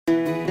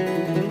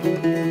Hey,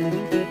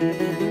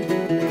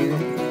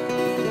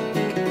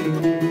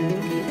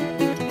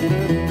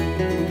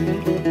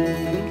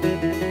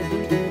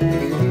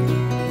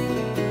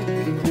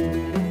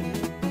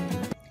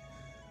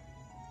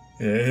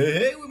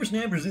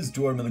 whippersnappers, it's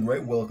Tortimer the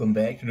Great. Welcome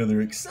back to another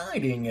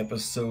exciting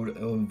episode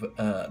of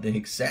the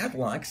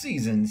Hexath'locke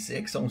Season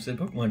 6. Almost said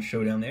Pokemon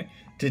Showdown there.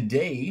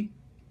 Today,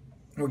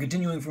 we're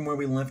continuing from where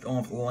we left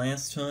off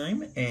last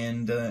time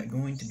and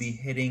going to be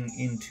heading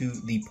into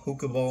the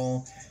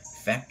Pokeball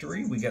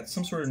factory. We got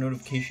some sort of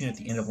notification at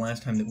the end of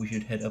last time that we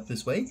should head up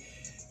this way.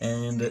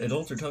 And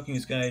adults are talking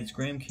as guides.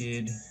 Graham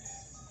Kid.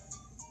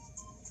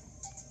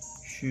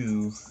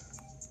 Shoo.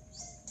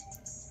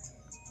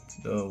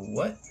 The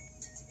what?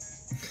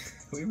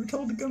 We were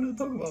told to come to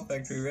the Pokeball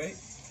factory, right?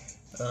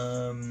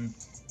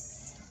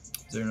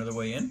 Is there another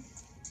way in?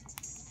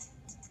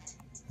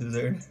 Is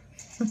there?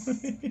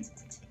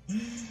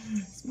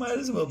 This might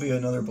as well be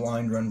another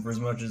blind run for as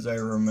much as I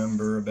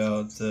remember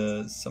about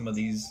some of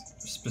these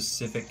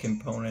specific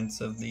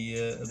components of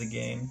the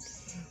game.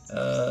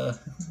 I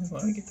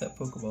want to get that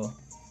Pokeball.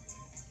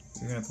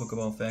 We're gonna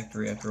Pokeball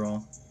factory after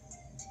all.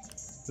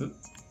 Oop.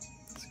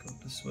 Let's go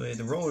this way.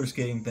 The roller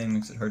skating thing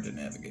makes it hard to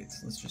navigate,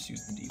 so let's just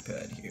use the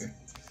D-pad here.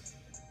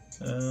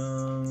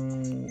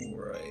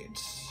 Right.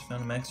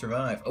 Found a max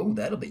survive. Oh,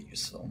 that'll be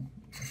useful.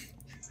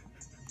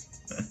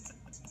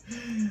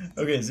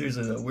 Okay,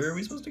 seriously though, where are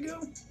we supposed to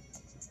go?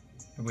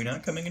 Are we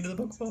not coming into the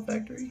Pokeball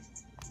factory?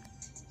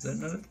 Is that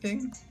another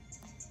thing?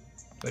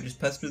 Do I just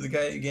pester the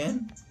guy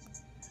again?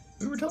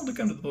 We were told to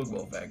come to the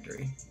Pokeball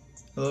factory.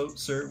 Hello,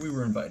 sir, we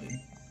were invited.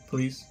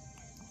 Please.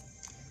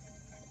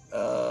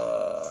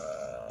 Oh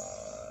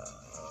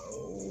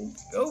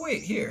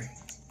wait, here.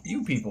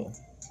 You people.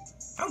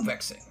 How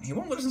vexing. He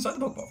won't let us inside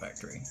the Pokeball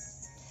factory.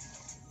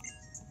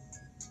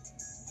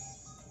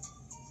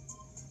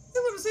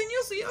 He'll let us in,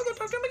 you'll see. I'll go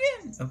talk to him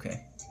again.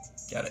 Okay.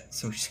 Got it.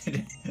 So we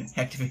should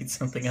activate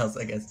something else,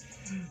 I guess.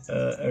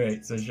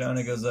 Alright, so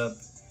Shauna goes up.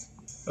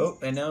 Oh,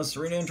 and now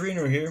Serena and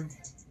Trina are here.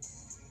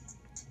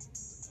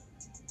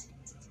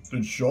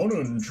 Did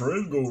Shauna and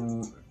Trez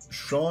go...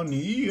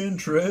 Shawnee and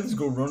Trez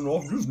go running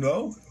off just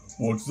now?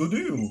 What's the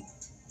deal?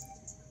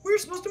 We're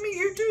supposed to meet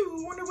here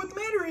too. Wonder what the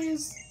matter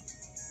is.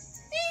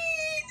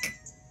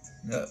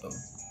 Uh-oh.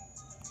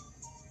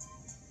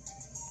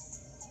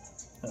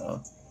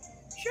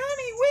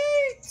 Johnny,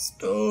 wait!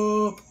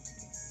 Stop!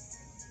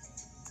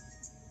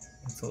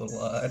 That's a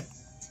little odd.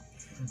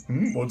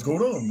 What's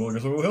going on? Well, I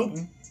guess I'll go help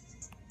him.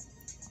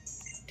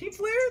 Team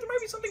Flare, there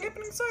might be something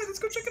happening inside. Let's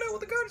go check it out while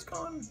the guard is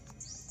gone.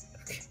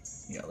 Okay,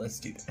 yeah, let's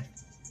do that.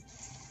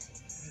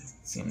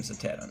 Seems a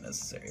tad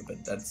unnecessary,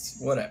 but that's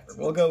whatever.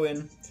 We'll go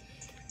in.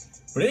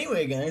 But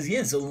anyway, guys,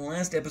 yeah, so the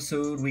last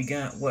episode we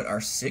got, what, our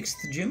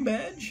 6th gym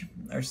badge?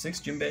 Our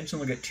 6th gym badge, so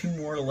we got 2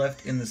 more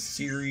left in the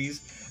series.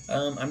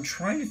 I'm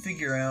trying to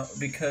figure out,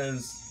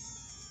 because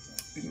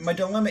my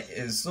dilemma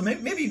is, so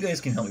maybe you guys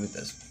can help me with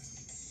this.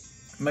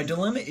 My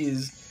dilemma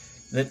is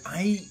that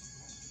I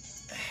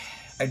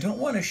don't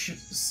want to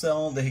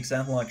sell the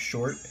Hexath'locke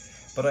short,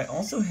 but I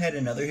also had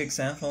another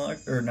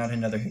Hexath'locke, or not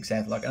another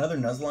Hexath'locke, another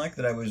Nuzlocke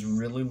that I was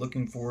really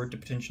looking forward to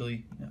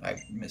potentially, I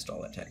missed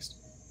all that text.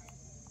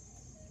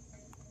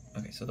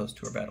 Okay, so those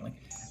two are battling.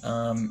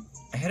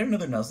 I had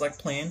another Nuzlocke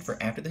planned for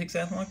after the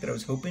Hexath'locke that I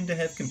was hoping to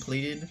have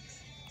completed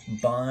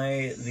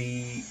by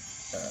the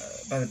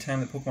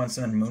time that Pokemon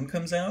Sun and Moon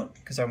comes out,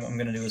 because I'm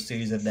going to do a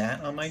series of that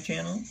on my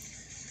channel.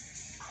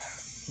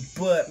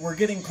 But we're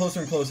getting closer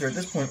and closer. At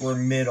this point, we're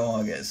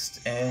mid-August,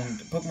 and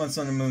Pokemon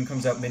Sun and Moon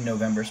comes out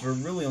mid-November, so we're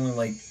really only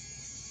like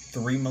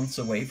 3 months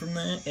away from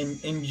that. And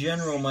in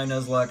general, my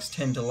Nuzlockes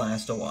tend to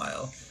last a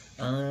while.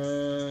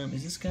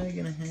 Is this guy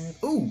going to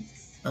have... Ooh!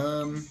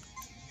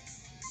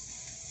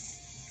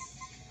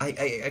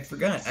 I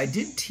forgot. I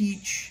did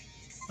teach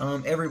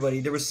everybody.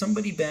 There was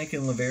somebody back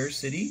in Laver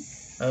City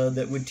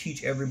that would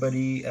teach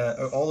everybody,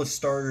 all the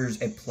starters,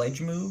 a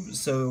pledge move.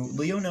 So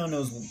Leo now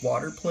knows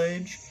Water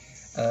Pledge,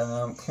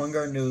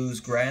 Klungar knows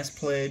Grass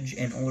Pledge,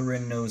 and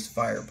Olerin knows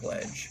Fire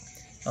Pledge.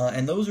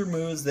 And those are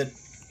moves that,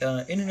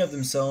 in and of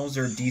themselves,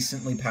 are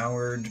decently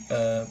powered,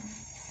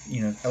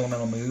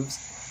 elemental moves.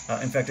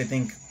 In fact, I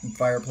think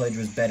Fire Pledge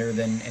was better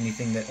than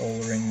anything that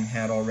Olerin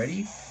had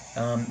already.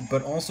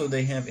 But also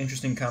they have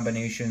interesting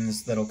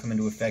combinations that'll come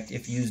into effect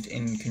if used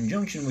in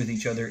conjunction with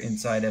each other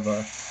inside of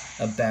a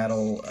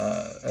battle,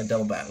 a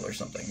double battle or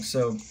something.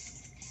 So,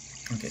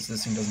 okay, so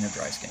this thing doesn't have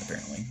dry skin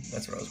apparently.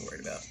 That's what I was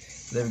worried about.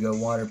 So there we go,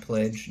 Water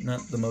Pledge.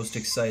 Not the most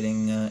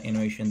exciting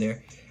animation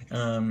there.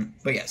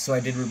 But yeah, so I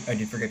did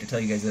forget to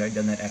tell you guys that I'd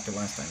done that after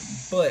last time.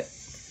 But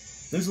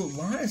there's a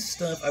lot of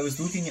stuff. I was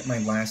looking at my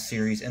last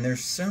series, and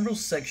there's several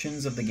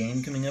sections of the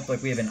game coming up.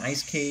 Like we have an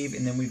ice cave,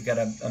 and then we've got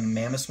a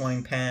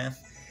Mamoswine path.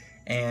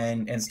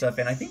 And stuff,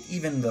 and I think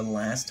even the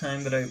last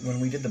time that when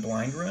we did the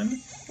blind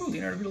run, ooh,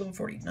 Leonardo grew to level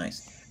 40,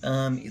 nice.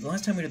 The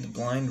last time we did the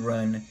blind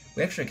run,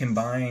 we actually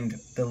combined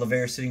the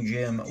Laver City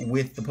Gym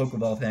with the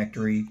Pokeball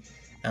Factory,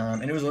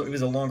 and it was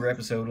a longer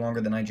episode,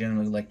 longer than I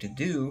generally like to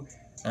do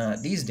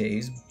these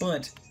days.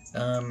 But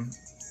okay,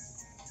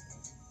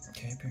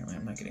 Okay, apparently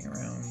I'm not getting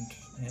around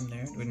him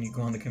there. Wouldn't you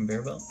go on the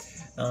conveyor belt?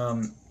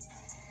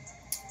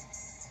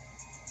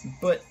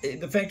 But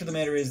the fact of the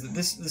matter is that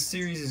this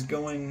series is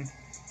going...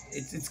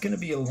 It's going to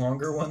be a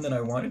longer one than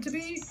I want it to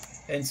be.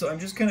 And so I'm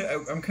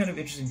kind of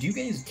interested. Do you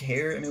guys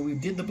care? I mean, we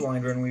did the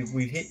blind run.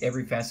 We've hit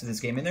every facet of this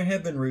game. And there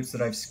have been routes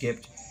that I've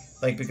skipped,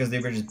 like, because they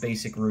were just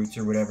basic routes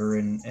or whatever.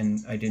 And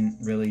I didn't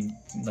really,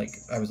 like,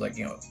 I was like,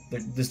 you know,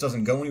 this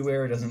doesn't go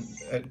anywhere. It doesn't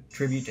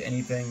attribute to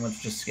anything.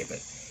 Let's just skip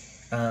it.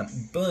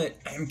 But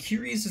I'm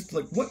curious as to,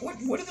 like, what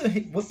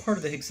part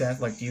of the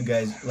Hexath'locke do you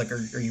guys, like,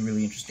 are you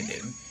really interested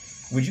in?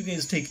 Would you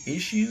guys take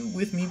issue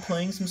with me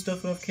playing some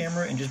stuff off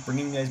camera and just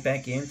bringing you guys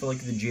back in for, like,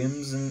 the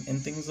gyms and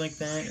things like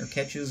that, or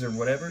catches or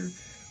whatever?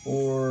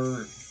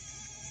 Or,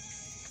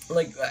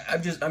 like,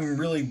 I'm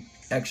really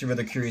actually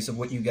rather curious of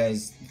what you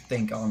guys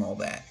think on all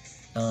that.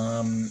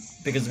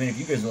 Because, I mean, if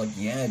you guys are like,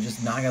 yeah,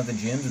 just knock out the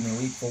gyms in the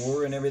Elite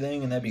Four and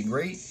everything, and that'd be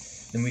great,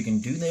 then we can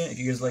do that. If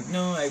you guys are like,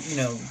 no,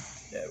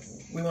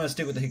 we want to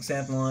stick with the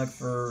Hexath'locke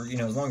for, you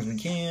know, as long as we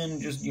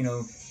can, just, you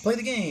know, play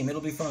the game, it'll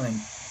be fine.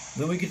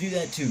 Then we could do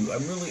that too.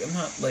 I'm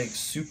not, like,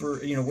 super,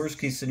 you know, worst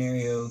case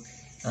scenario,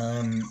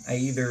 I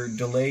either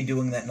delay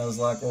doing that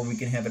Nuzlocke, or we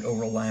can have it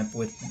overlap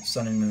with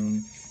Sun and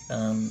Moon,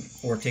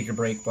 or take a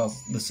break while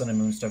the Sun and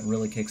Moon stuff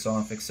really kicks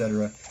off,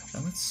 etc.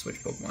 Let's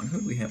switch Pokemon.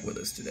 Who do we have with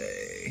us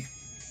today?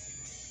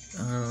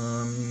 Okay.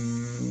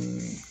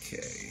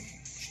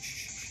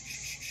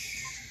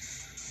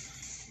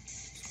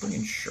 Let's bring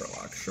in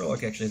Sherlock.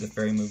 Sherlock actually has a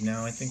fairy move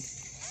now, I think.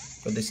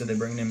 But they said they're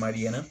bringing in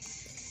Mightyena.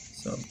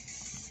 So...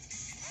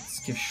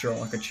 give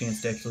Sherlock a chance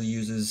to actually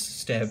use his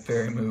stab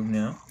fairy move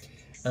now.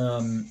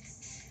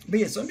 But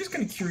yeah, so I'm just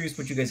kind of curious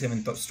what you guys have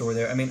in store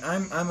there. I mean,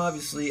 I'm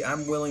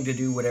willing to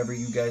do whatever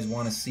you guys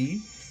want to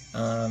see.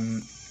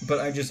 But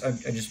I just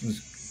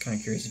was kind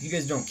of curious. If you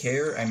guys don't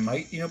care, I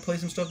might, you know, play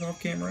some stuff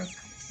off camera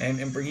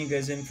and bring you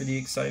guys in for the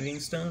exciting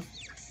stuff.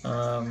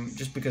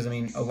 Just because, I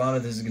mean, a lot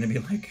of this is going to be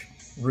like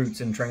routes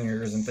and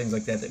trainers and things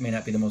like that may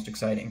not be the most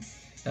exciting.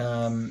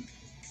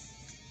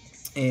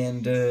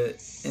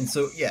 And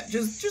so yeah,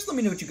 just let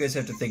me know what you guys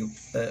have to think,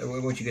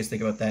 what you guys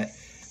think about that,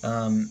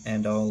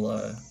 and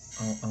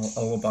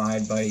I'll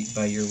abide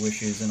by your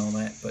wishes and all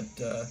that. But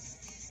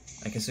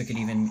I guess I could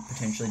even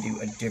potentially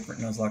do a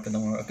different Nuzlocke than the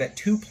one I've got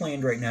two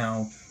planned right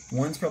now.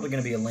 One's probably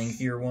going to be a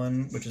lengthier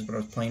one, which is what I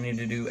was planning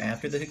to do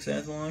after the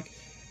Hexath'locke,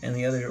 and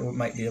the other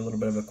might be a little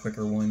bit of a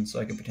quicker one, so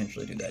I could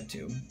potentially do that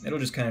too. It'll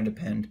just kind of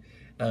depend.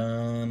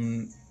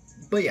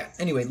 But yeah,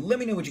 anyway, let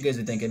me know what you guys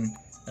are thinking.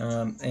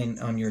 And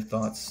on your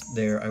thoughts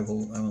there, I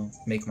will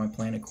make my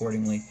plan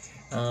accordingly.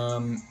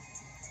 Alright,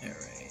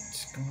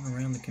 going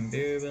around the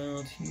conveyor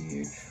belt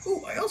here.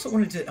 Oh, I also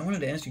wanted to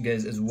ask you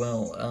guys as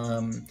well,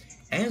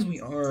 as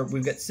we've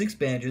got 6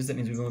 badges, that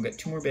means we've only got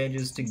 2 more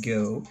badges to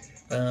go.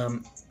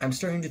 I'm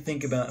starting to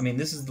think about, I mean,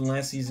 this is the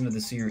last season of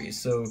the series,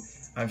 so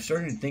I'm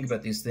starting to think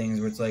about these things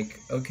where it's like,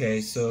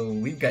 okay, so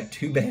we've got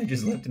 2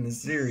 badges left in the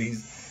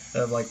series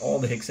of, like, all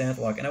the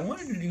Hexath'locke, and I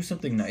wanted to do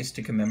something nice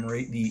to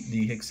commemorate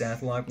the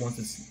Hexath'locke once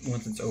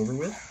it's over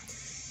with.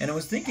 And I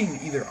was thinking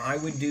either I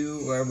would do,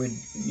 or I would,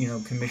 you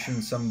know,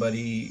 commission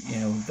somebody, you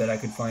know, that I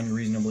could find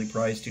reasonably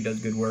priced who does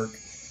good work,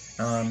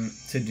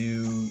 to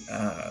do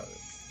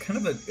kind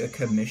of a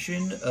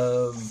commission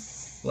of,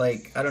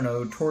 like, I don't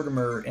know,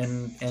 Tortimer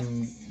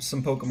and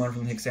some Pokemon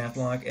from the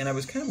Hexath'locke, and I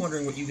was kind of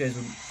wondering what you guys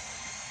would...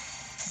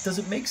 Does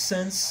it make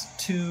sense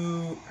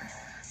to...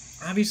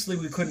 Obviously,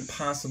 we couldn't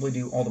possibly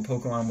do all the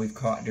Pokemon we've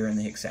caught during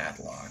the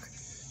Hexath'locke,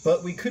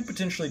 but we could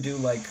potentially do,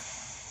 like,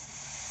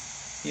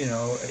 you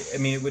know, I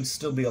mean, it would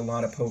still be a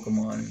lot of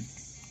Pokemon,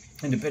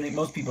 and depending,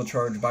 most people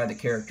charge by the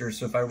character,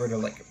 so if I were to,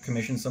 like,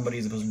 commission somebody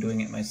as opposed to doing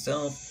it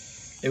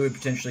myself, it would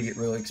potentially get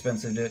really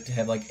expensive to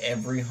have, like,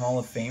 every Hall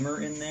of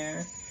Famer in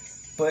there.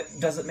 But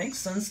does it make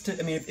sense to,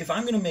 I mean, if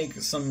I'm going to make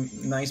some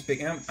nice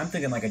big, I'm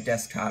thinking like a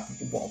desktop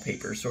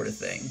wallpaper sort of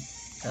thing,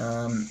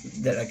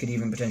 that I could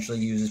even potentially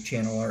use as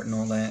channel art and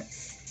all that.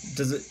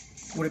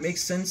 Would it make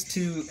sense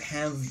to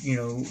have, you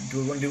know, do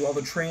we want to do all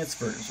the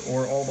transfers,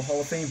 or all the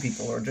Hall of Fame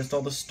people, or just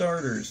all the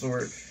starters,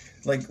 or,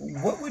 like,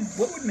 what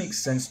would make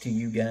sense to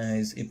you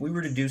guys if we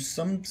were to do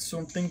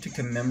something to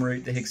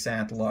commemorate the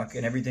Hexath'locke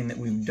and everything that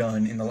we've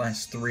done in the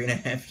last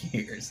 3.5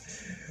 years?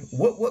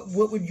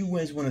 What would you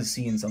guys want to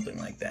see in something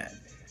like that?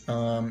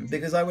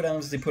 Because I would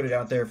honestly put it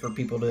out there for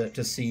people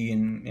to see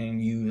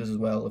and use as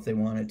well if they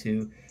wanted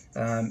to.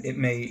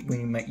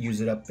 We might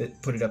use it up,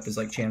 put it up as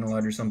like channel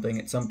art or something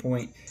at some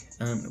point.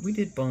 We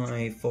did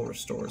buy full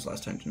restores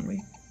last time, didn't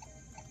we?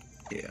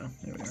 Yeah,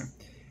 there we are.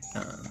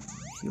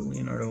 Heal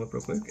Leonardo up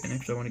real quick, and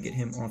actually I want to get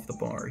him off the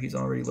bar. He's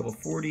already level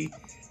 40.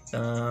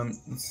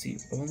 Let's see,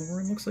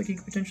 Oliver looks like he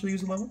could potentially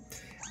use a level.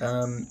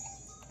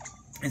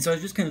 And so I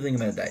was just kind of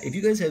thinking about that. If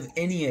you guys have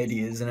any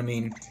ideas, and I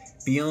mean,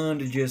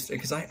 beyond just,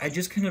 because I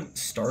just kind of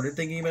started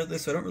thinking about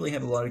this, so I don't really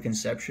have a lot of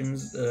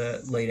conceptions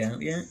laid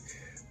out yet,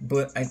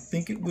 but I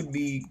think it would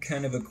be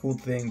kind of a cool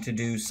thing to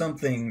do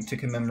something to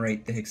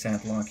commemorate the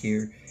Hexath'locke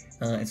here.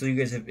 And so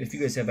if you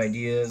guys have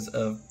ideas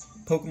of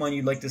Pokemon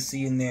you'd like to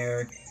see in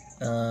there,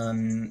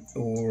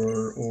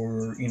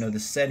 or you know, the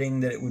setting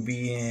that it would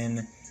be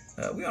in.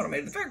 We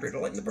automated the factory to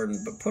lighten the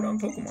burden but put on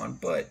Pokemon,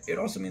 but it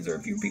also means there are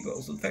few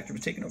people, so the factory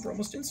was taken over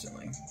almost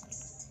instantly.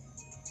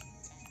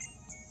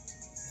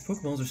 If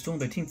Pokeballs are stolen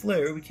by Team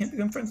Flare, we can't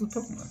become friends with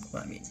Pokemon.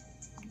 Well, I mean,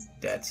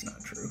 that's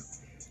not true.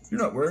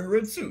 You're not wearing a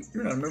red suit.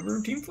 You're not a member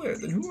of Team Flare.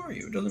 Then who are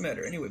you? It doesn't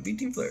matter. Anyway, beat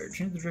Team Flare.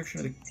 Change the direction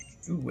of the...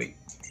 Ooh, wait.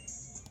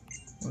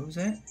 What was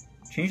that?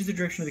 Change the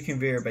direction of the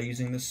conveyor by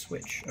using the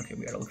switch. Okay,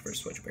 we gotta look for a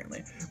switch,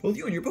 apparently. Well,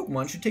 you and your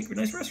Pokemon should take a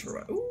nice rest for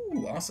a while.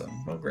 Ooh,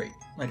 awesome. Well, great.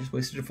 I just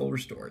wasted a full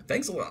restore.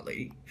 Thanks a lot,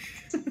 lady.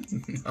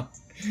 No.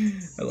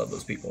 I love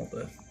those people.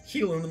 The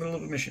heal in the middle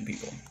of a mission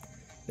people.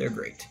 They're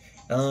great.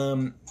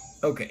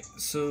 Okay,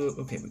 so...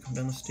 Okay, we come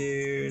down the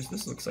stairs.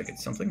 This looks like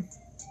it's something.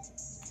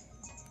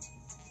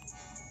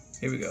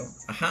 Here we go.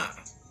 Aha!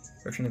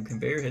 Direction of the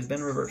conveyor has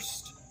been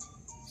reversed.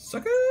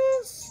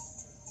 Suckers!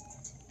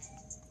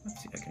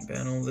 Let's see, I can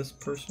battle this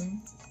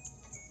person.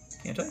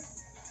 Can't I?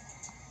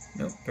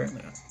 Nope,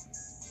 apparently not.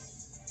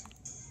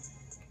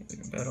 Okay, we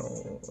can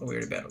battle... Oh, we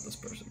already battled this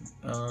person.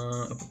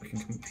 We can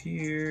come up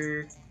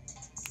here.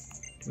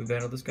 Did we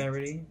battle this guy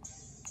already?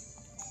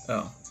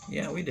 Oh,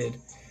 yeah, we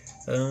did.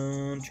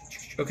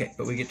 Okay,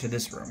 but we get to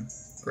this room.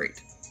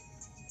 Great.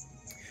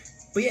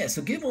 But yeah,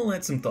 so give all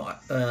that some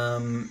thought.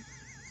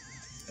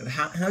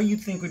 How you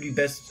think would be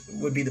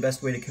the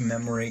best way to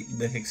commemorate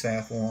the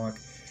Hexath'locke,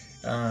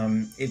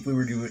 if we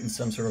were to do it in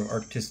some sort of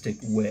artistic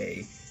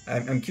way.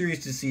 I'm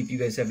curious to see if you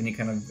guys have any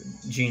kind of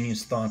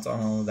genius thoughts on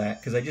all of that,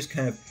 because I just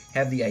kind of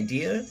have the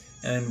idea,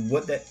 and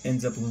what that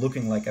ends up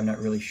looking like, I'm not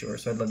really sure.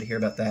 So I'd love to hear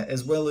about that,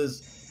 as well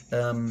as,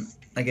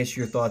 I guess,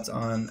 your thoughts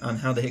on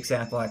how the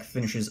Hexath'locke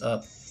finishes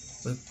up.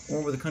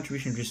 With a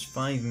contribution of just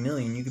 5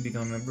 million, you could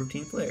become a member of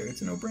Team Flare.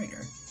 It's a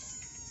no-brainer.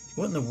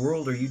 What in the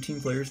world are you Team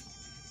Flares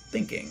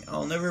thinking?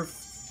 I'll never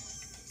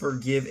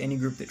forgive any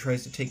group that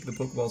tries to take the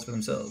Pokeballs for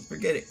themselves.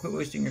 Forget it. Quit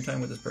wasting your time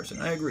with this person.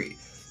 I agree.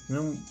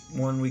 No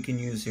one we can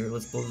use here.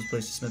 Let's blow this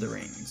place to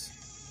smithereens.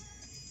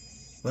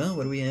 Well,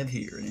 what do we have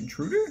here? An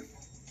intruder?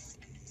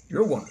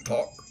 You're one to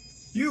talk.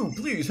 You,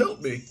 please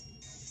help me.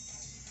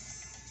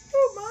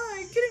 Oh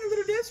my, getting a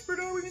little desperate,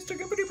 are we, Mr.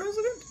 Company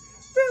President?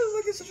 Well,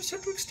 I guess I just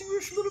have to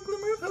extinguish a little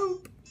glimmer of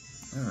hope.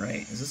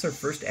 Alright, is this our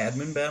first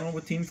admin battle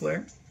with Team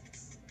Flare?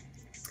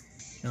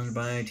 Challenged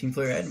by Team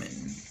Flare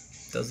admin.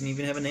 Doesn't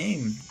even have a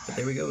name. But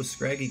there we go,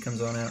 Scraggy comes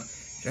on out.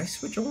 Did I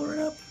switch Olorin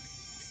up?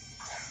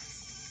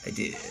 I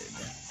did.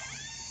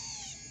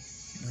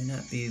 Might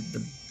not be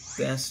the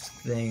best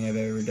thing I've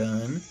ever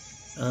done.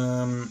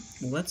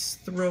 Let's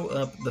throw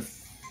up the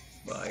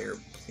Fire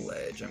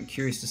Pledge. I'm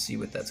curious to see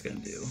what that's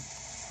going to do.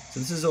 So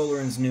this is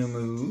Olorin's new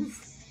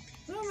move.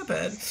 Oh, not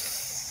bad.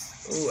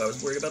 Oh, I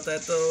was worried about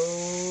that,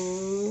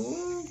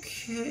 though.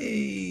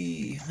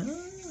 Okay.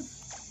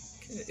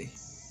 Okay.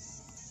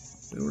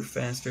 We were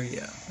faster,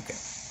 yeah. Okay.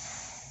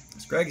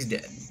 Scraggy's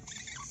dead.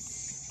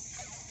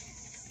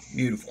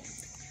 Beautiful.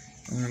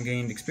 Olorin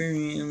gained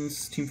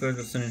experience. Team Flare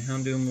will send in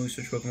Houndoom. Will we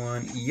switch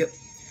Pokemon? Yep.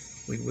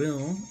 We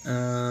will.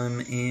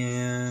 And...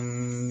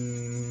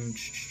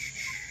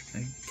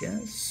 I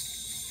guess...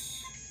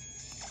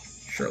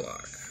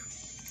 Sherlock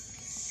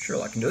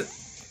can do it.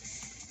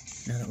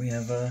 Now that we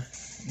have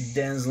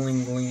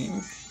dazzling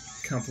gleam,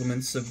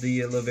 compliments of the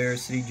Lavera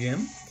City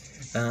Gym.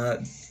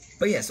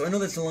 But yeah, so I know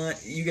that's a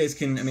lot. You guys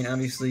can, I mean,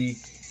 obviously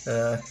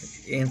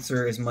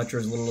answer as much or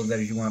as little of that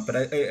as you want, but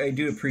I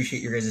do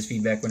appreciate your guys'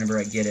 feedback whenever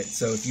I get it.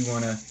 So if you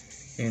want to,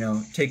 you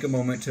know, take a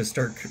moment to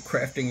start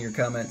crafting your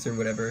comments or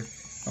whatever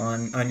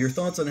on your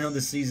thoughts on how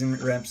this season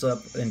wraps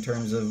up in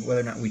terms of whether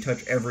or not we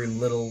touch every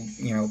little,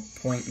 you know,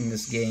 point in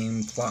this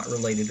game, plot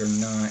related or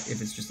not,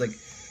 if it's just like,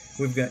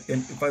 we've got,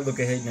 and if I look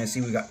ahead and I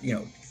see we've got, you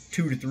know,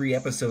 2 to 3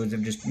 episodes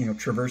of just, you know,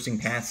 traversing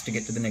paths to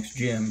get to the next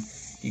gym.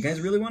 Do you guys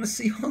really want to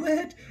see all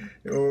that?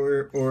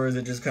 Or is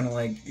it just kind of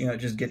like, you know,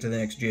 just get to the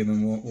next gym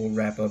and we'll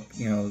wrap up,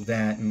 you know,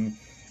 that. And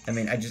I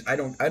mean, I just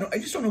don't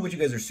know what you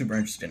guys are super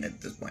interested in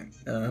at this point.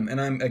 And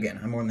I'm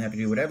more than happy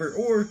to do whatever.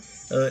 Or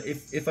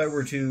if I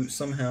were to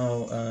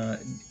somehow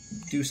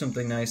do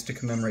something nice to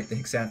commemorate the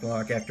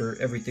Hexath'locke after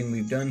everything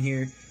we've done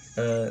here,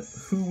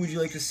 who would you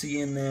like to see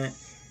in that?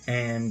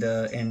 And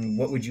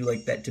what would you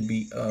like that to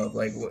be of?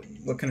 Like,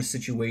 what kind of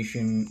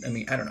situation? I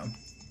mean, I don't know.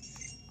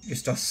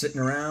 Just us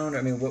sitting around?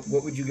 I mean, what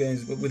would you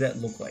guys, what would that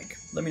look like?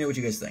 Let me know what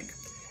you guys think.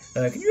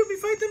 Can you help me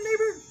fight them,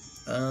 neighbor?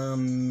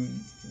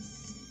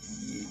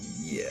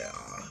 Yeah.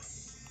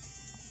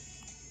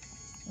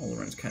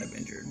 Olorin's kind of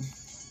injured.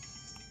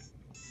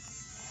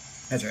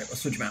 That's right, let's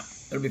switch them out.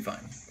 That'll be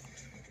fine.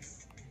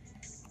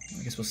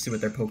 I guess we'll see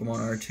what their Pokemon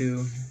are,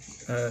 too.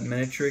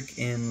 Metatrick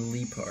and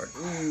Leapard.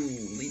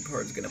 Ooh,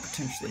 Leapard's gonna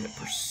potentially have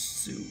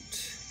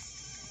Pursuit.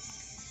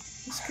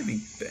 This could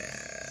be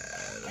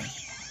bad.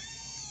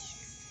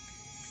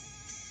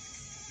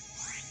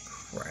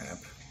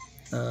 Crap.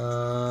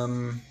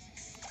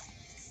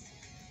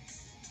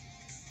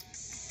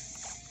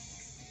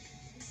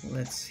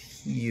 Let's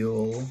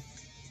heal.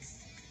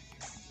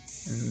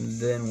 And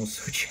then we'll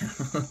switch out,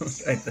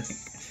 I think.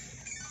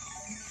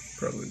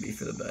 Probably be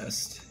for the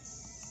best.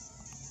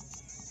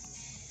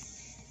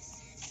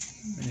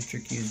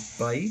 Minitrick used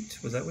Bite.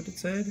 Was that what it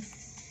said?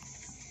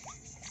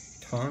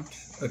 Taunt?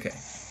 Okay.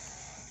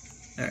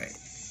 Alright.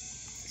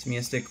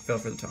 Smeastic fell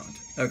for the taunt.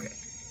 Okay.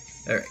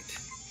 Alright.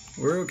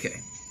 We're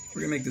okay.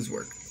 We're gonna make this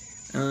work.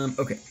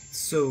 Okay.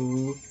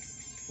 So,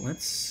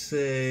 let's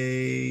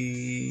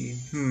say...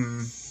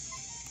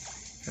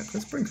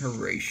 Let's bring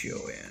Horatio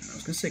in. I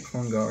was gonna say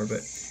Klungar,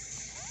 but...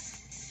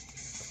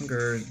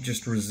 Klungar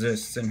just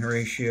resists, and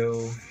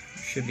Horatio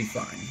should be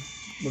fine.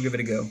 We'll give it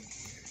a go.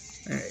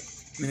 Alright.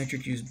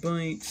 Minitrick used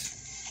Bite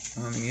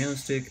on the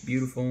Meowstic.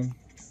 Beautiful.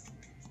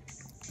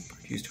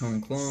 Used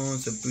Hoenn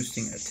Claws, so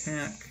boosting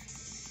attack.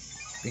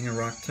 Being a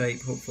rock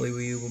type, hopefully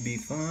we will be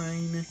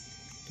fine.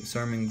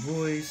 Disarming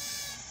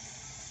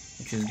Voice,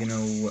 which is gonna,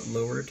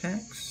 lower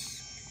attacks?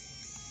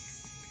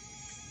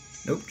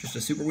 Nope, just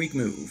a super weak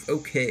move.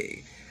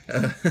 Okay.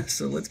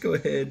 So let's go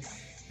ahead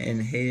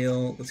and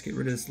hail. Let's get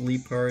rid of this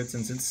leap card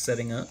since it's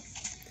setting up.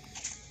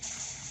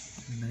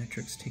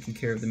 Minitrick's taking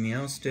care of the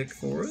Meowstic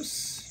for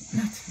us.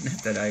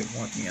 Not that I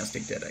want the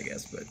Meowstic dead, I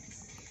guess, but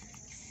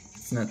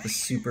it's not the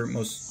super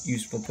most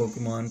useful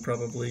Pokemon,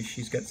 probably.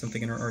 She's got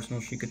something in her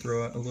arsenal she could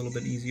throw out a little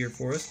bit easier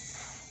for us.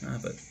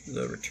 But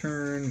the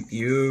return,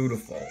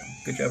 beautiful.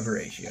 Good job,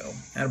 Horatio.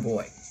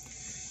 Attaboy.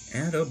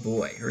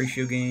 Attaboy.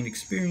 Horatio gained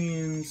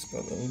experience,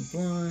 blah, blah, blah,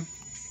 blah.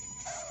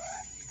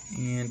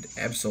 And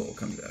Absol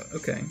comes out.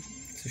 Okay.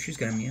 So she's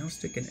got a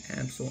Meowstic and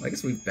Absol. I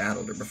guess we've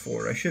battled her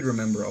before. I should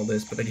remember all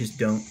this, but I just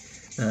don't.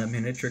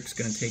 Minitrick's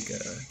gonna take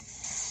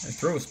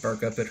throw a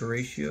Spark up at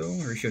Horatio.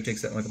 Horatio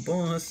takes that like a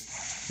boss.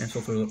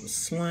 Absol throws up a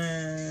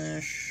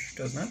Slash.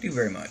 Does not do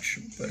very much,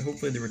 but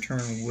hopefully the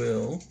return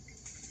will.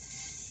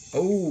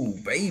 Oh,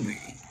 baby.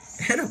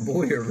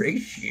 Attaboy,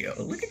 Horatio.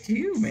 Look at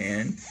you,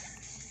 man.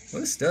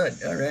 What a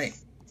stud. Alright.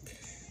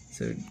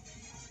 So,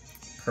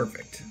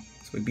 perfect.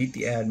 So we beat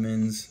the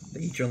admins.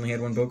 They each only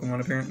had one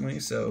Pokemon, apparently,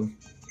 so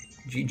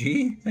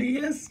GG, I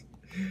guess?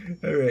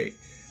 Alright.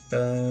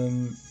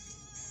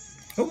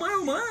 Oh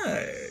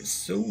my,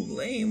 so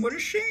lame. What a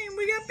shame.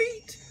 We got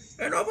beat.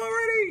 Enough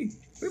already.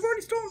 We've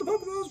already stolen the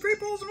Pokeballs, Great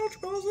Balls, and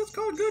Ultra Balls. Let's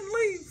call it good and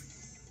leave.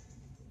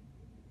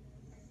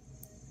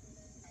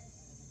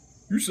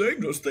 You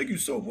saved us. Thank you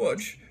so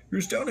much. You're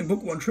astounding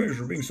Pokemon trainers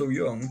for being so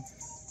young.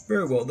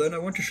 Very well, then. I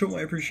want to show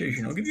my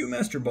appreciation. I'll give you a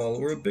Master Ball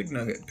or a Big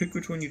Nugget. Pick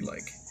which one you'd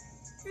like.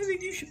 I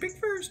think you should pick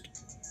first.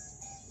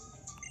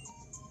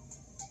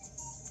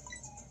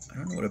 I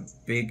don't know what a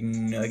Big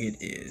Nugget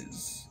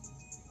is.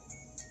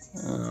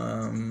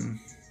 I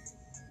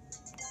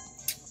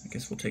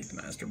guess we'll take the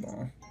Master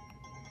Ball.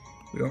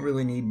 We don't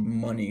really need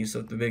money, so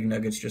if the Big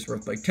Nugget's just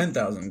worth like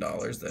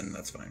 $10,000, then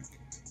that's fine.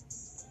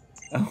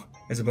 Oh,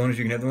 as a bonus,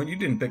 you can have the one you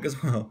didn't pick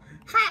as well.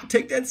 Ha!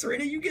 Take that,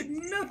 Serena, you get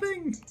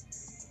nothing!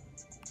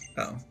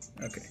 Oh,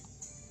 okay.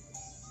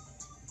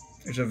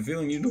 I just have a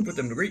feeling you don't put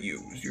them to great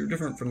use. You're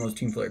different from those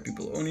Team Flare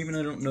people. Oh, and even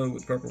I don't know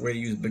the proper way to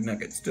use a Big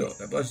Nugget. Still,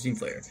 that blast Team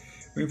Flare.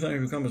 We're planning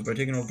to accomplish by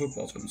taking all the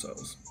Pokeballs for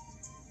themselves.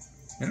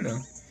 I don't know.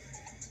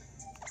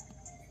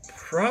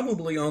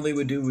 Probably all they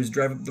would do is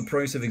drive up the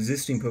price of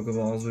existing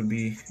Pokeballs,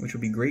 which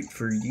would be great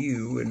for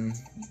you and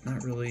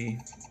not really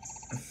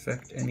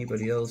affect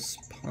anybody else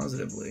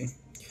positively.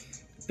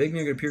 Big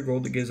Nugget Pure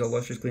Gold that gives a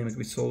luscious gleam that can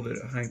be sold at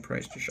a high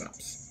price to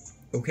shops.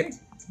 Okay,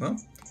 well,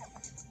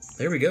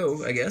 there we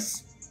go, I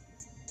guess.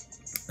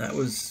 That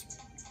was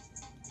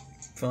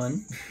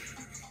fun.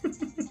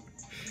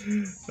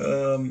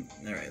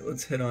 Alright,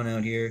 let's head on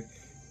out here.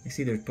 I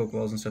see there's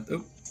Pokeballs and stuff.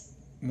 Oh,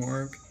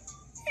 Morg.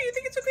 Hey, you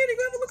think it's okay to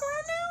go have a look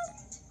around now?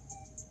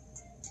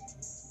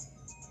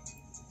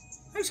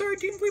 I'm sorry,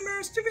 Team Flare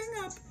is sticking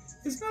up.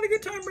 It's not a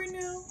good time right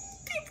now.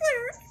 Team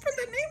Flare, I've heard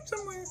that name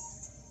somewhere.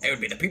 It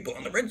would be the people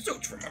in the red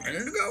suits from a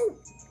minute ago.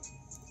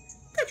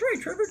 That's right,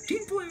 Trevor,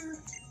 Team Flare.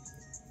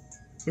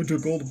 I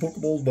took all the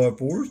Pokeballs by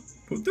force,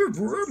 but they're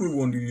for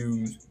everyone to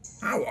use.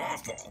 How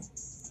awful.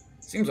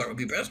 Seems like it would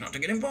be best not to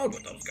get involved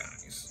with those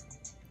guys.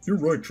 You're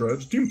right,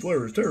 Trevs. Team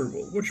Flare is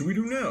terrible. What should we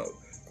do now?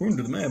 According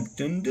to the map,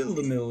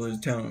 Diddle-the-Mill is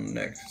town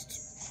next.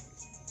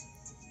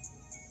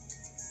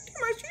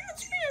 Master,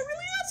 it's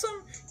really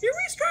awesome. You're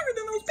way stronger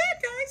than those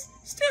bad guys.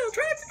 Still,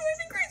 try not to do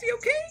anything crazy,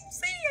 okay?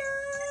 See ya!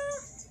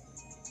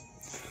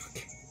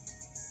 Okay.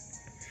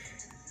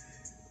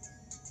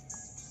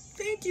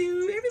 Thank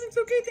you. Everything's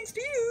okay thanks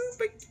to you.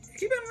 But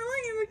keep on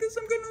relying like this,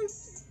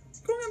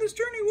 going on this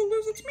journey will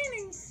lose its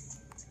meaning.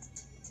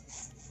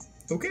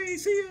 Okay,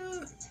 see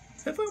ya.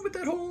 Have fun with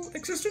that whole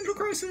existential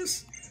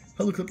crisis.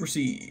 Hello clip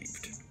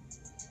received.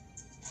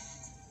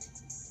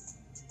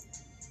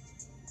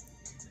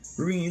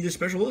 We're bringing you this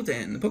special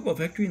bulletin. The Pokeball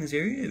factory in this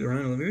area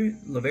around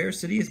Lavere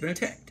City has been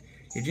attacked.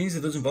 The identities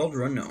of those involved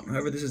are unknown.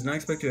 However, this is not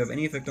expected to have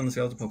any effect on the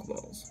sales of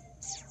Pokeballs.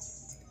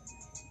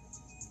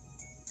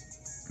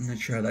 I'm not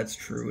sure how that's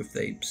true if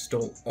they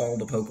stole all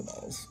the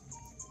Pokeballs.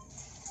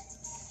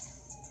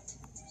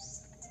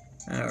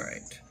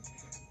 Alright.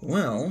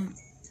 Well,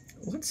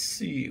 let's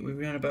see. We've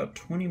got about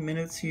 20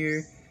 minutes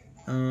here.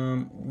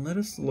 Let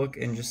us look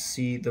and just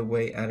see the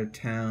way out of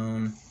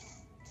town.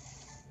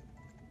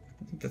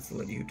 I think that's the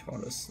lady who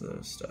taught us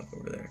the stuff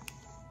over there.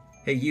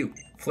 Hey, you,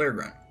 Flare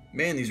Grunt.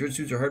 Man, these red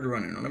suits are hard to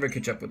run in. I'll never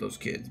catch up with those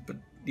kids. But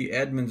the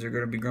admins are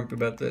going to be grumpy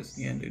about this.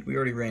 Yeah, dude, we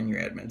already ran your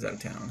admins out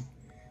of town.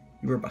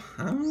 You were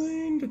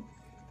behind?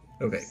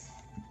 Okay.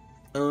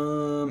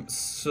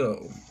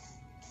 So...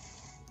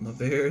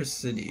 Laver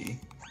City.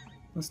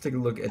 Let's take a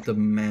look at the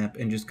map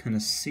and just kind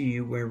of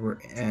see where we're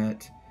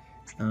at.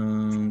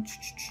 Alright,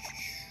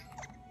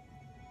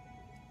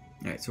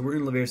 so we're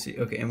in Laver City.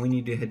 Okay, and we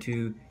need to head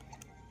to...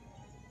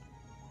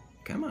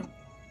 Come on.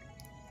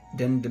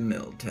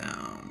 Dendemil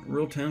Town.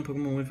 Rural town,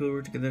 Pokemon Winfield,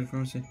 we're to get that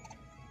information.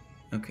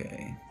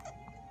 Okay.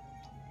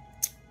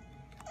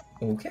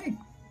 Okay.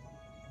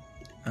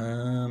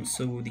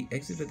 So the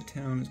exit of the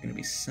town is going to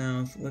be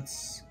south.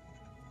 Let's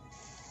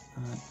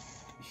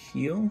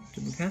heal.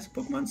 Did we pass a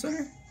Pokemon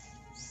Center?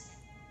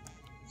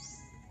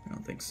 I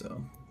don't think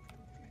so.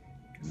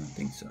 I don't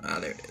think so. Ah,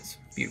 there it is.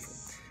 Beautiful.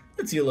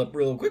 Let's heal up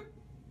real quick.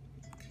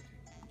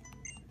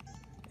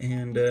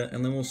 And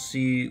then we'll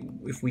see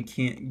if we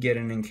can't get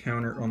an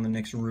encounter on the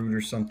next route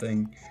or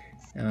something.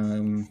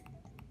 I'm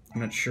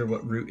not sure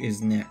what route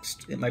is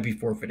next. It might be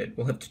forfeited.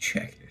 We'll have to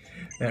check.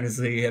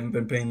 Honestly, I haven't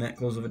been paying that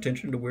close of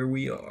attention to where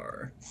we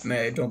are. I mean,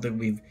 I don't think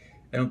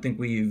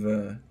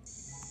we've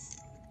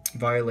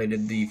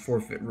violated the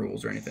forfeit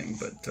rules or anything.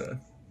 But all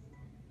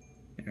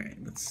right,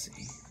 let's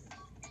see.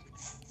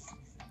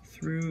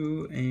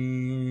 Through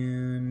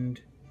and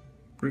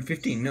Route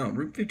 15. No,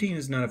 Route 15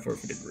 is not a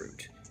forfeited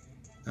route.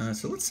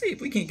 So let's see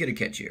if we can't get a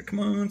catch here. Come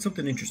on,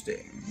 something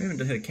interesting. We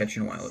haven't had a catch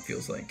in a while, it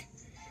feels like.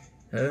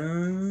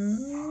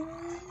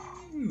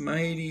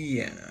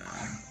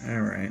 Mightyena.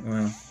 Alright,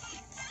 well.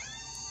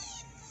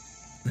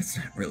 That's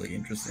not really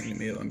interesting to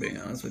me, if I'm being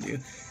honest with you.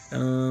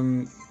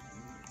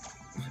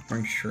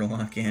 Bring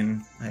Sherlock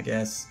in, I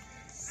guess.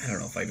 I don't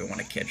know if I even want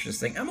to catch this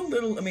thing. I'm a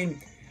little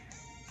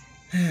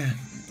I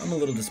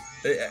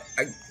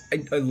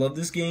love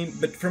this game,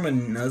 but from a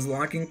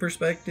Nuzlocking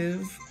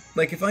perspective...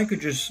 Like, if I could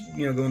just,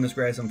 you know, go in this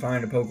grass and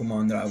find a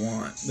Pokemon that I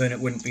want, then it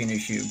wouldn't be an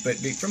issue. But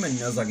from a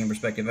Nuzlocking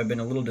perspective, I've been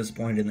a little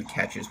disappointed in the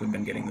catches we've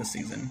been getting this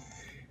season.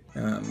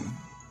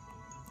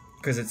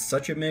 Because it's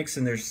such a mix,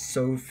 and there's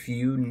so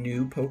few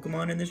new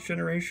Pokemon in this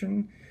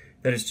generation,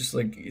 that it's just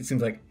like, it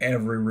seems like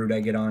every route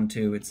I get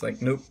onto, it's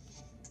like, nope,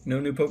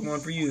 no new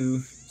Pokemon for you.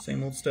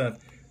 Same old stuff.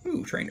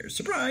 Ooh, trainers.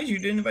 Surprise, you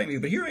didn't invite me,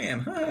 but here I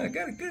am. I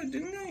got it good,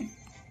 didn't I?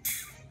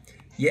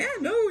 Yeah,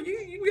 no,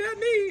 you got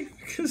me.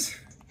 Because...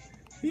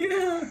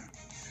 Yeah.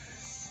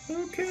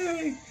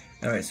 Okay.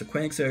 Alright, so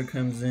Quagsire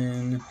comes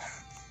in.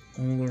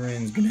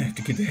 Olorin's gonna have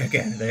to get the heck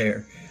out of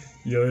there.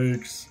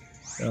 Yikes.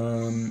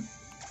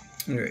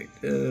 Alright,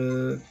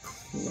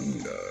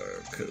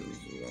 Klungar, cause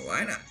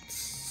why not?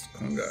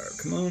 Klungar,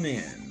 come on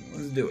in.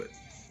 Let's do it.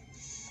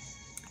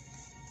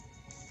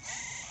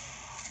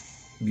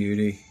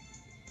 Beauty.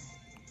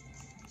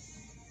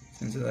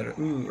 Since that,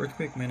 ooh,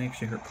 Earthquake might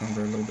actually hurt Klungar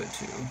a little bit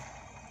too.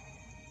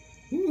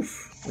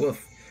 Oof.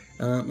 Woof.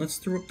 Let's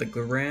throw up the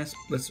grass.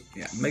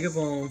 Mega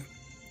Evolve,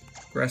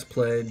 Grass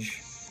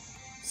Pledge.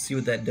 See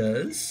what that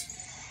does.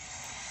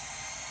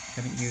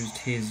 Haven't used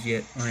his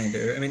yet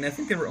either. I mean, I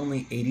think they were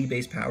only 80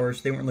 base power,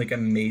 so they weren't like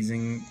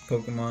amazing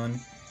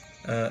Pokemon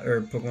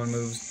or Pokemon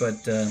moves.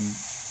 But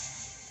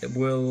it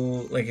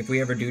will, like, if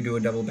we ever do a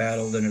double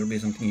battle, then it'll be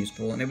something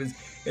useful. And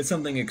it's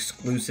something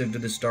exclusive to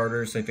the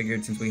starter, so I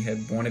figured since we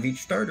had one of each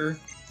starter,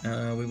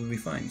 we would be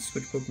fine.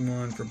 Switch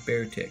Pokemon for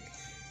Beartick.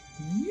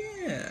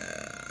 Yeah.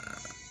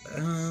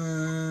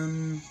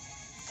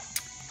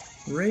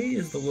 Ray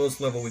is the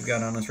lowest level we've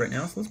got on us right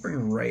now, so let's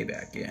bring Ray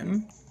back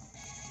in.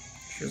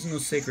 She doesn't know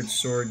Sacred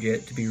Sword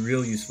yet to be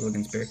real useful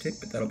against Beartick,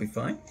 but that'll be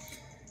fine.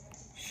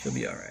 She'll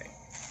be alright.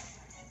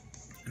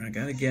 And I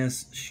gotta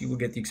guess she will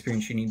get the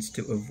experience she needs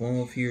to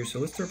evolve here, so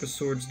let's throw up a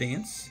Swords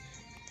Dance.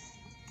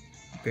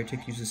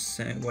 Beartick uses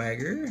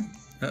Swagger.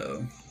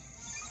 Uh-oh.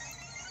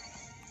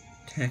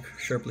 Attack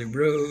Sharply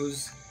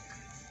Rose.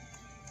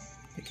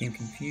 Became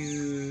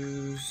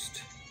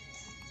confused.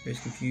 Ray's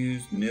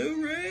confused. No,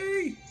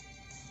 Ray!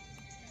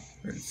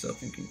 Hurt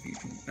itself in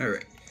confusion.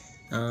 Alright.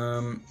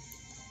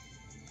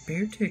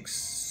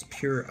 Beartick's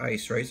pure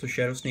ice, right? So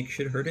Shadow Snake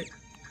should hurt it.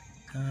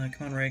 Come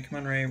on, Ray. Come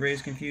on, Ray.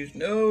 Ray's confused.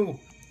 No!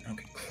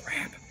 Okay,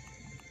 crap.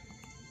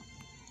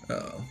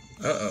 Uh-oh.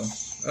 Uh-oh.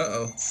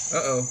 Uh-oh.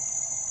 Uh-oh.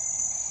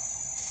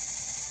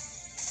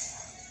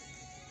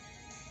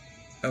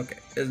 Okay,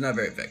 it's not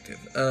very effective.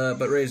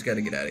 But Ray's got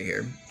to get out of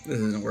here. This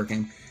isn't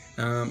working.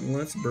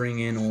 Let's bring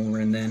in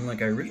Olorin then,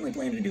 like I originally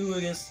planned to do,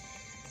 I guess.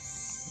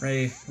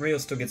 Ray will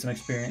still get some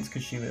experience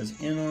because she was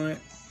in on it.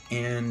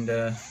 And,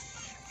 I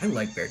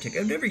like Beartick.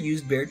 I've never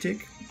used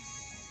Beartick,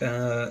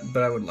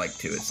 but I would like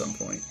to at some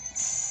point.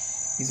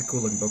 He's a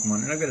cool looking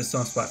Pokemon, and I've got a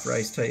soft spot for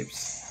ice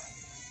types.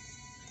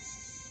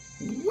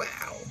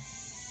 Wow!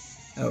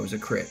 Oh, it was a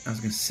crit. I was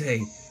gonna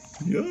say,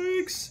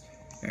 yikes!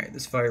 Alright,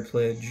 this Fire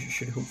Pledge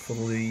should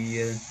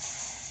hopefully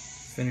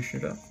finish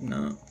it up.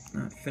 No,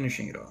 not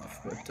finishing it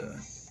off, but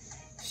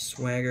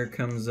Swagger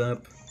comes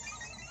up.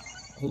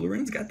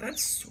 Olorin's got that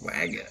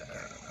swagger.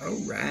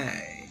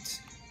 Alright.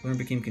 Olorin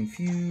became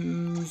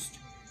confused.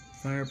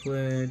 Fire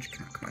Pledge.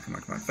 Come on.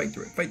 Fight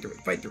through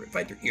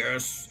it.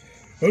 Yes!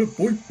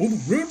 Attaboy, hold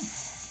the rim.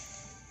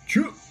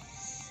 Chip.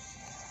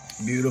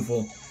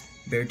 Beautiful.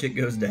 Bear tick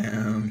goes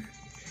down.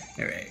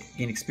 Alright,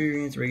 gain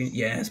experience,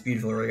 yes,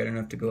 beautiful, I got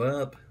enough to go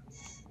up.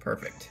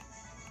 Perfect.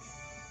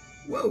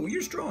 Whoa,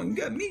 you're strong, you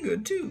got me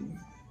good too.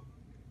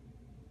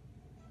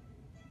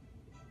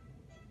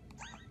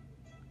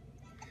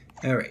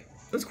 Alright,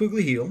 let's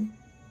quickly heal.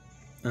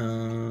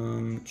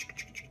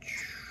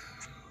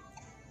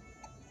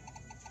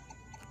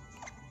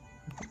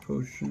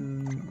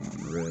 Potion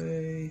on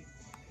Ray.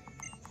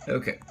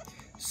 Okay,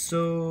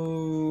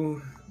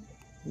 so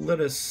let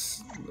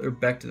us,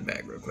 back to the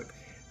bag real quick.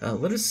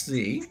 Let us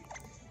see.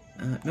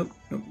 Nope,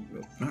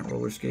 not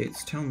roller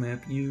skates. Town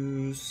map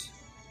use.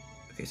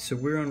 Okay, so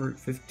we're on Route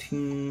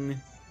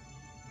 15,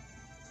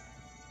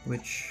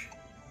 which.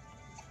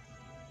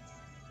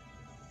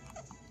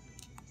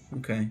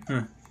 Okay,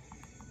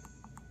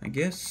 I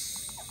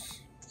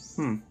guess.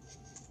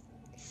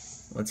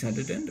 Let's head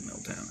to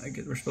Dendemil Town. I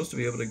guess we're supposed to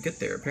be able to get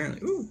there,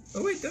 apparently. Ooh!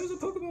 Oh, wait, that was a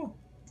Pokeball!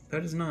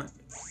 That is not.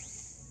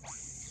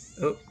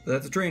 Oh,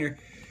 that's a trainer.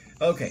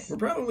 Okay, we're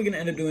probably going to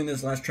end up doing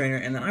this last trainer,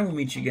 and then I will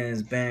meet you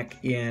guys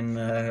back in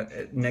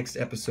next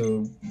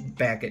episode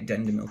back at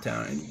Dendemil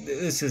Town.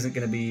 This isn't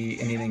going to be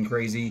anything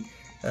crazy.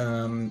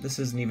 This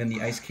isn't even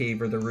the ice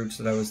cave or the routes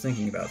that I was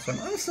thinking about, so I'm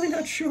honestly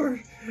not sure.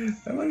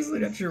 I'm honestly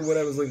not sure what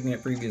I was looking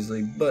at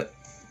previously, but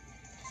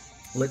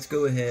let's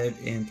go ahead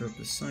and throw up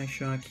the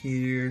Psyshock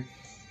here.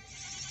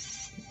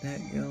 Get that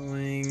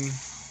going.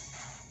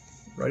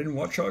 Right in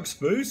Watchog's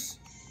face.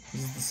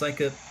 This is the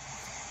Psychic.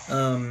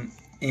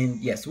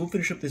 And yes, we'll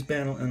finish up this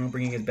battle, and I'll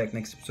bring you guys back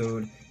next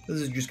episode. This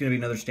is just going to be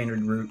another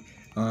standard route,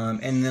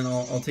 and then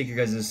I'll take your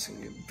guys'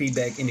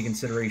 feedback into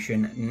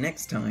consideration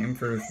next time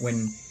for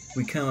when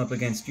we come up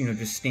against, you know,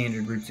 just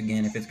standard routes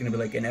again. If it's going to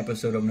be like an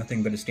episode of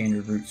nothing but a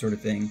standard route sort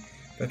of thing.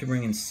 Got to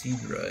bring in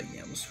Seadra.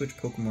 Yeah, we'll switch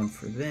Pokemon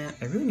for that.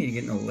 I really need to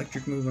get an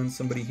electric move on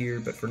somebody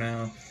here, but for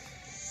now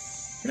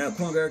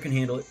Quangar can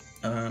handle it.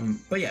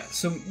 But yeah,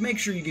 so make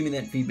sure you give me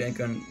that feedback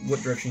on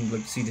what direction you'd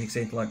like to see the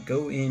Hexath'locke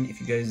go in. If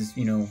you guys,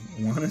 you know,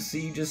 want to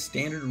see just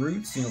standard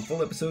routes, you know,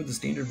 full episodes of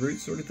standard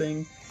routes sort of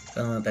thing,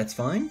 that's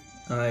fine.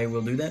 I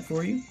will do that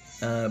for you.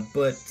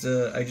 But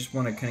I just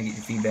want to kind of get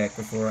your feedback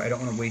before. I don't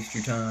want to waste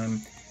your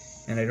time,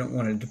 and I don't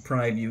want to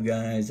deprive you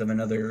guys of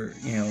another,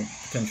 you know,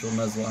 potential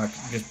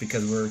Nuzlocke just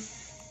because we're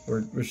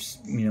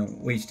you know,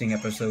 wasting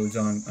episodes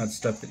on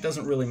stuff that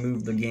doesn't really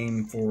move the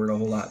game forward a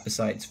whole lot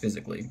besides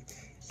physically.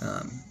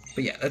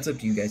 But yeah, that's up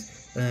to you guys.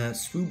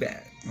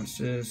 Swoobat wants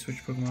to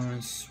switch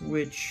Pokemon.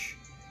 Switch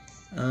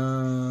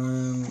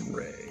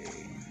Ray.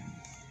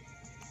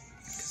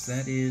 Because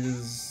that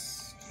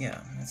is, yeah,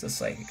 that's a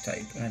Psychic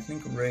type. And I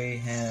think Ray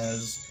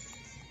has,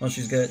 well,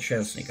 she's got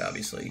Shadow Sneak,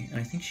 obviously. And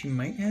I think she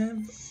might have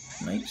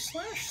Night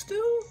Slash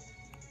still?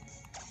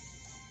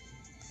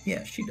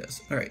 Yeah, she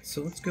does. Alright,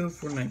 so let's go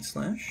for Night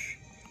Slash.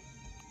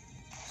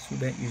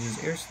 Swoobat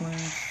uses Air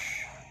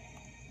Slash.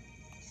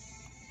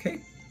 Okay.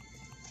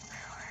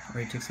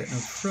 Ray takes that no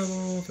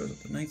trouble, throws up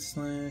the Night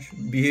Slash.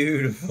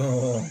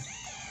 Beautiful.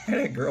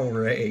 That girl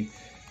Ray.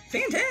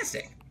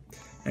 Fantastic.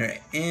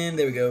 Alright, and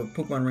there we go.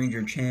 Pokemon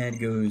Ranger Chad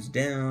goes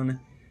down.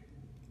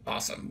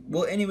 Awesome.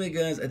 Well, anyway,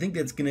 guys, I think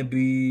that's going to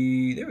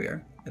be... There we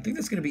are. I think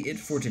that's going to be it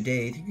for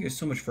today. Thank you guys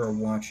so much for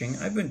watching.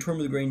 I've been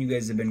Tortimer the Gray, and you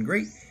guys have been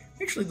great.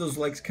 Make sure to leave those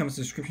likes, comments,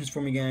 subscriptions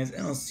for me, guys,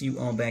 and I'll see you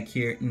all back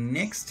here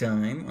next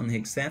time on the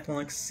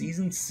Hexath'locke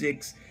Season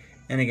 6.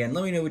 And again,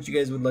 let me know what you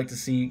guys would like to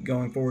see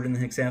going forward in the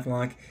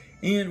Hexath'locke,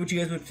 and what you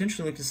guys would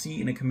potentially like to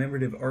see in a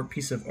commemorative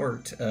piece of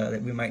art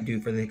that we might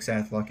do for the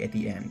Hexath'locke at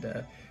the end.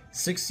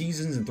 6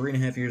 seasons and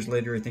 3.5 years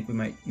later, I think we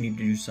might need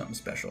to do something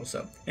special.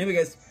 So, anyway,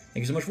 guys,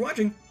 thank you so much for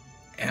watching.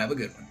 Have a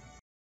good one.